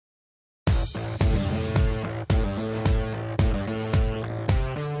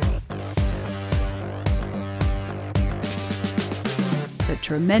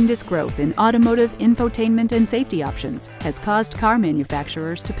tremendous growth in automotive infotainment and safety options has caused car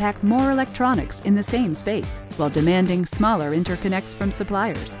manufacturers to pack more electronics in the same space while demanding smaller interconnects from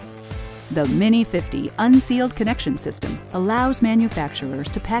suppliers. The Mini50 Unsealed Connection System allows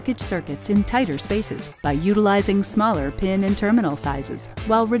manufacturers to package circuits in tighter spaces by utilizing smaller pin and terminal sizes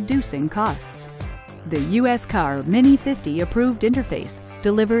while reducing costs. The USCAR Mini50 approved interface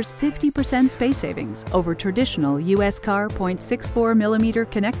delivers 50% space savings over traditional USCAR 0.64mm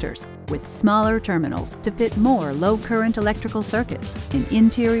connectors with smaller terminals to fit more low-current electrical circuits in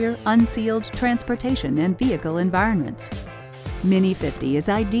interior, unsealed transportation and vehicle environments. Mini50 is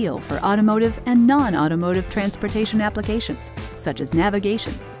ideal for automotive and non-automotive transportation applications such as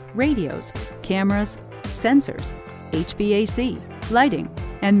navigation, radios, cameras, sensors, HVAC, lighting,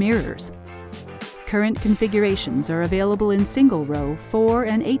 and mirrors. Current configurations are available in single-row 4-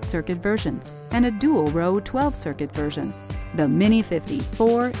 and 8-circuit versions and a dual-row 12-circuit version. The Mini50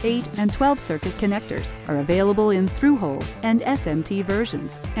 4-, 8-, and 12-circuit connectors are available in through-hole and SMT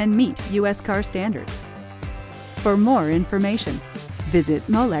versions and meet USCAR standards. For more information, visit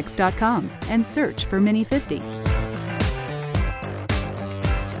Molex.com and search for Mini50.